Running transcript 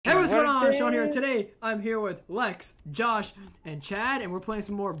going on? Sean here. Today, I'm here with Lex, Josh, and Chad, and we're playing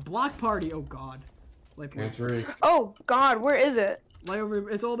some more Block Party. Oh, God. Like, Tariq. Oh, God, where is it?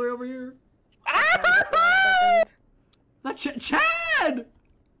 It's all the way over here. That Chad!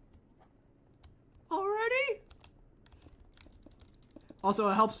 Already? Also,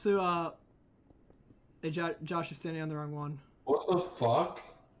 it helps to, hey, Josh is standing on the wrong one. What the fuck?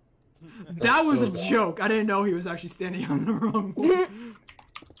 That was a joke. I didn't know he was actually standing on the wrong one.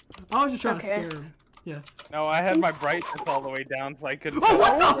 I was just trying to scare him. Yeah. No, I had my brightness all the way down so I couldn't. Oh,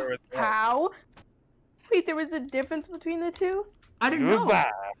 what the? How? Wait, there was a difference between the two? I didn't know.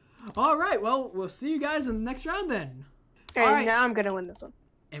 All right, well, we'll see you guys in the next round then. Okay, all right. Now I'm gonna win this one.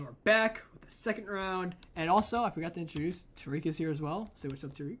 And we're back with the second round. And also, I forgot to introduce Tariq is here as well. Say what's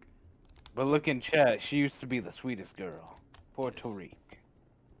up, Tariq. But look in chat, she used to be the sweetest girl. Poor Tariq.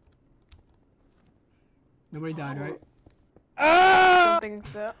 Nobody died, right? I don't think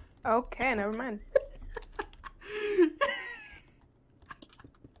so. Okay, never mind.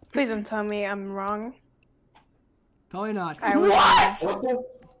 Please don't tell me I'm wrong. Probably not. What?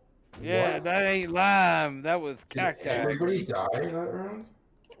 Yeah, What? that ain't lime. That was cacti. Did everybody die in that round?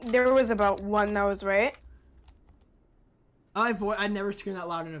 There was about one that was right. I'd never screamed that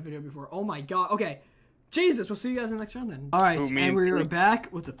loud in a video before. Oh my god. Okay. Jesus, we'll see you guys in the next round then. All right, and we're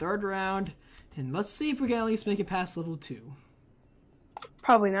back with the third round. And let's see if we can at least make it past level 2.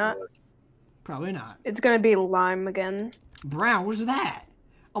 Probably not. Probably not. It's gonna be lime again. Brown, what's that?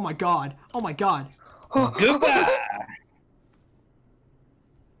 Oh my god. Oh my god. Goodbye.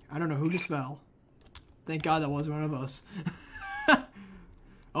 I don't know who just fell. Thank God that was one of us.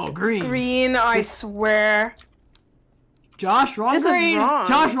 Oh, green. Green, I swear. Josh, wrong This green. is wrong.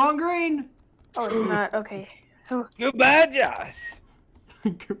 Josh, wrong green. Oh, it's not. Okay. Oh. Goodbye, Josh.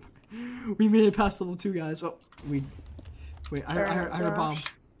 We made it past level 2, guys. Oh, wait. I heard a bomb.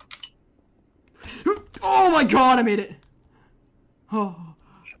 Oh my god, I made it. Oh.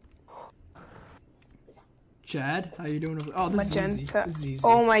 Chad, how you doing over there? Oh, this is easy. This is easy.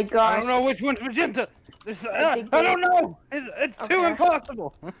 Oh my gosh. I don't know which one's magenta. I don't know. It's too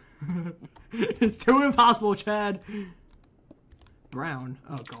impossible. It's too impossible, Chad. Brown.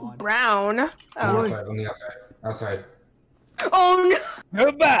 Oh god. Brown. On Oh. the outside. Outside. Oh no.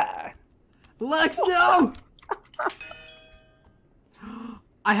 Goodbye. Lex, no.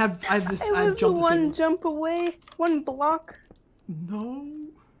 I have this. It I was jumped one jump away. One block. No.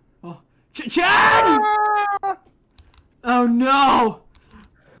 Oh, Chad! Ah! Oh no!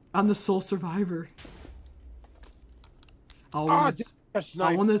 I'm the sole survivor. I'll win this.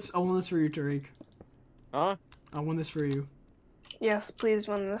 I won this. I won this for you, Tariq. Huh? I won this for you. Yes, please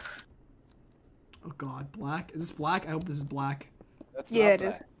win this. Oh god, black? Is this black? I hope this is black. That's Yeah, not it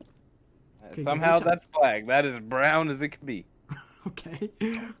black. is. Okay, Somehow good. that's black. That is brown as it can be. Okay.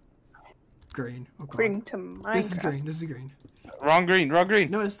 Green. Oh god. According to Minecraft. This is green. This is green. Wrong green. Wrong green.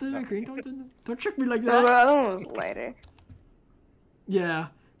 No, it's still green. Don't trick me like Oh, that. the other one was lighter. Yeah,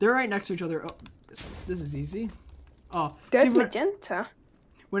 they're right next to each other. Oh, this is easy. Oh, That's see, magenta.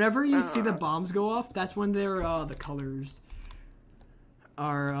 whenever you see the bombs go off, that's when they're the colors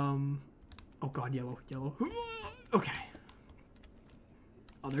are oh god, yellow. Okay.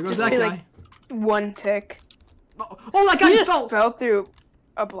 Oh, there goes Just that be guy. like one tick. Oh, that guy You just just fell. fell through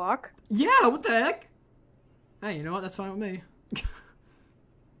a block. Yeah, what the heck? Hey, you know what? That's fine with me.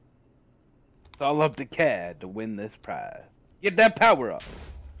 It's all up to Cad to win this prize. Get that power up.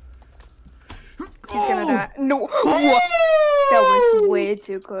 He's gonna die. No. What? That was way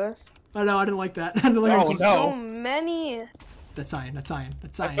too close. I know, I didn't like that. I didn't like Oh, it. no. So many. That's cyan.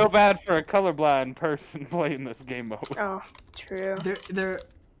 I feel bad for a colorblind person playing this game mode. Oh, true. They're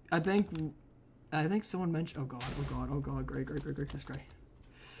I think someone mentioned oh god, great, that's great.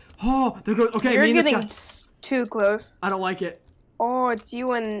 Oh, there goes okay, You're me and this getting guy. too close. I don't like it. Oh, it's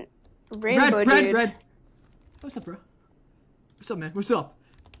you and Rainbow Red. What's up, bro? What's up, man? What's up?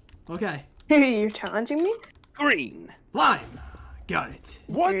 Okay. You're challenging me? Green. Lime. Got it.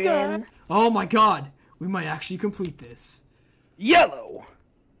 What Green. the? Oh my god. We might actually complete this. Yellow.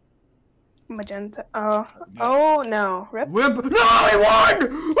 Magenta. Oh no. Rip. No, we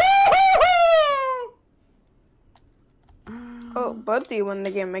won! Oh, both of you won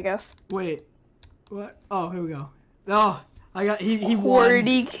the game, I guess. Wait. What? Oh, here we go. Oh, I got he won.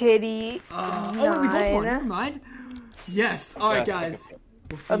 Quarty kitty. Oh, wait, we both won. Nine. Never mind. Yes. All right, guys.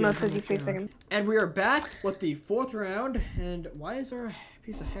 We'll see Oh no, you it says you next play round. second. And we are back with the 4th round. And why is there a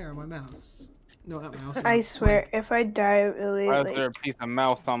piece of hair on my mouse? No, not mouse. I swear, if I die really, Why is like there a piece of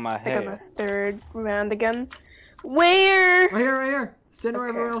mouse on my on head? the 3rd round again. Where? Right here. Stand where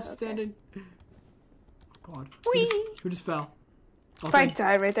Okay, everyone else is okay. standing. Oh, God. Whee! Who just fell? If I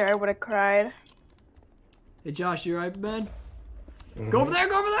died right there, I would have cried. Hey Josh, you alright, man? Go over there,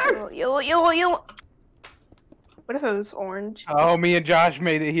 go over there! Yellow. What if it was orange? Oh, me and Josh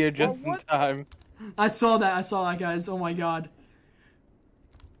made it here just in time. I saw that, guys. Oh my god.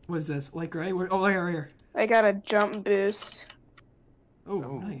 What is this? Light gray? Oh, right here. I got a jump boost. Oh,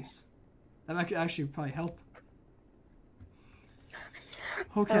 nice. That might actually probably help.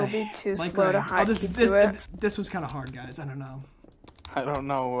 Okay. It'll be too Light slow gray. to hide This was kind of hard, guys. I don't know. I don't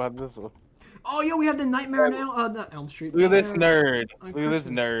know what this was. Oh, yo, we have the Nightmare now. Not Elm Street. Look at this nerd. on Look at this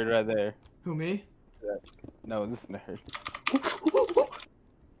Christmas. nerd right there. Who, me? No, this nerd.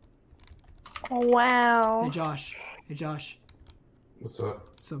 Oh, wow. Hey, Josh. Hey, Josh. What's up?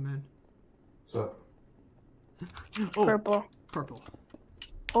 What's up, man? What's up? Oh, Purple. purple.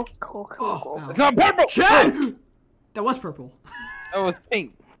 Oh, cool. Ow. It's not purple! Chad! That was purple. That was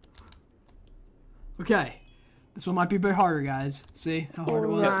pink. Okay. This one might be a bit harder, guys. See how hard it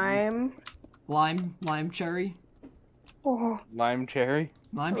was? Lime, cherry. Oh, Lime cherry.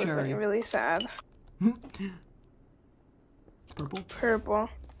 Lime, that cherry. was really sad. Purple. Purple.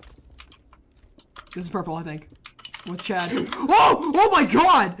 This is purple, I think. With Chad. Oh! Oh my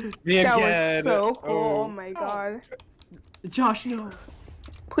god! Me and That Chad. was so cool. Oh my god. Josh, no.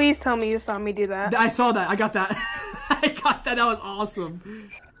 Please tell me you saw me do that. I saw that. I got that. I got that. That was awesome.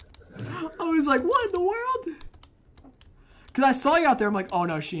 I was like, what in the world? Because I saw you out there. I'm like, oh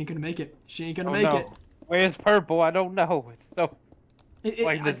no, she ain't gonna make it. She ain't gonna make it. Where's purple? I don't know. It's so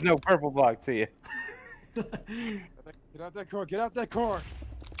Like, there's no purple block to you. Get out that car! Get out that car!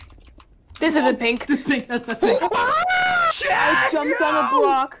 This isn't pink. This pink. That's pink. Chad, I jumped on a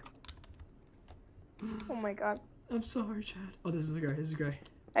block. Oh my god. I'm sorry, Chad. Oh, this is gray. This is gray.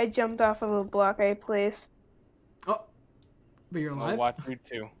 I jumped off of a block I placed. Oh, but you're I'll alive. watch you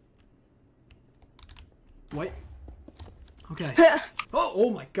too. White. Okay. Oh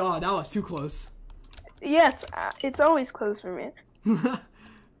my god, that was too close. Yes, it's always close for me.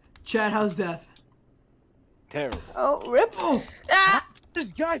 Chad, how's death? Terrible. Oh, rip. Oh, Ah!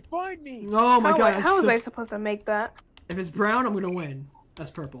 This guy find me! oh my god. How was I supposed to make that? If it's brown, I'm gonna win.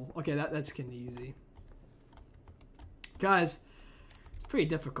 That's purple. Okay, that's getting easy. Guys, it's pretty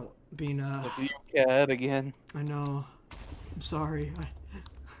difficult being Look at you, Cat, again. I know. I'm sorry.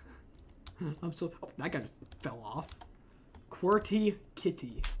 I'm so. Oh, that guy just fell off. QWERTY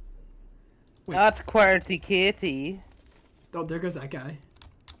Kitty. Wait. Not QWERTY Kitty. Oh, there goes that guy.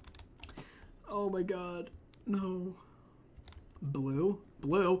 Oh my god. No. Blue.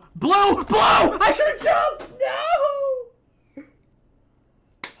 Blue. Blue! Blue! I should have jumped! No!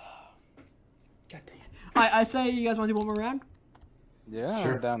 God dang it. I say you guys want to do one more round? Yeah,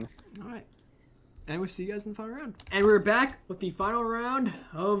 Sure. I'm down. Alright. And we'll see you guys in the final round. And we're back with the final round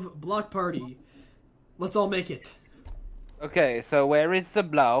of Block Party. Let's all make it. Okay, so where is the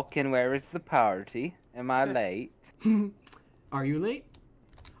block and where is the party? Am I late? Are you late?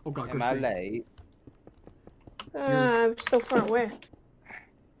 Oh god, Am go I straight. late? I'm so far away.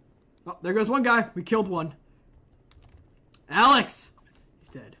 Oh, there goes one guy. We killed one. Alex! He's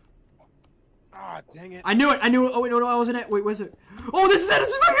dead. Ah, dang it. I knew it. I knew it. Oh, wait, no, I wasn't it. Wait, was it? Oh, this is it.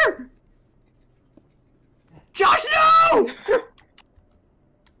 It's right here. Josh, no!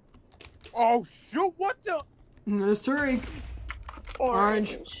 Oh, shoot, what the? There's Tariq.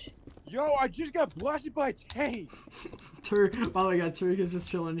 Orange. Yo, I just got blasted by a tank. Tariq. Oh my god, Tariq is just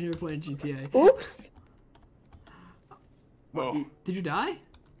chilling here playing GTA. Oops. Oh, Did you die?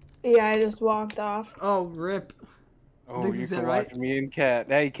 Yeah, I just walked off. Oh, rip. oh This you is can it, right? watch me and Cat.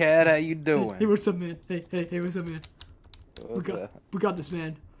 Hey, Cat, how you doing? Hey, what's up, man? Hey, what's up, man? What the- We got this,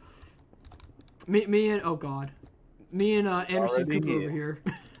 man. Me and oh god, me and Anderson Already Cooper here. over here.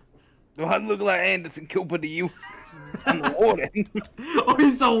 Do I look like Anderson Cooper to you? I'm the warden. Oh,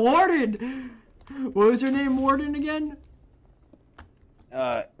 he's the warden. What was your name, warden, again?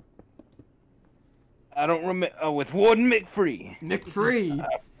 I don't remember. Oh, it's Warden McFree. McFree.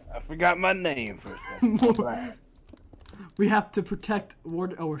 I forgot my name for a second. We have to protect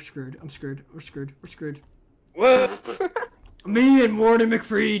Warden. Oh, we're screwed. I'm screwed. We're screwed. We're screwed. What? Me and Warden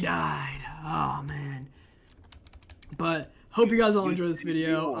McFree died. Oh man. But hope you guys all enjoyed this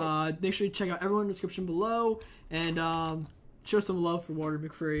video. Make sure you check out everyone in the description below and show some love for Warden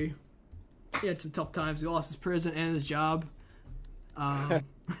McFree. He had some tough times. He lost his prison and his job.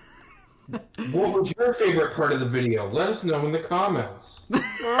 What was your favorite part of the video? Let us know in the comments.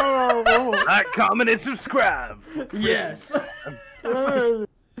 Like, comment, and subscribe. Yes. I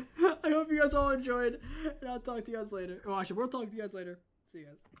hope you guys all enjoyed, and I'll talk to you guys later. Oh, actually, we'll talk to you guys later. See you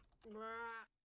guys.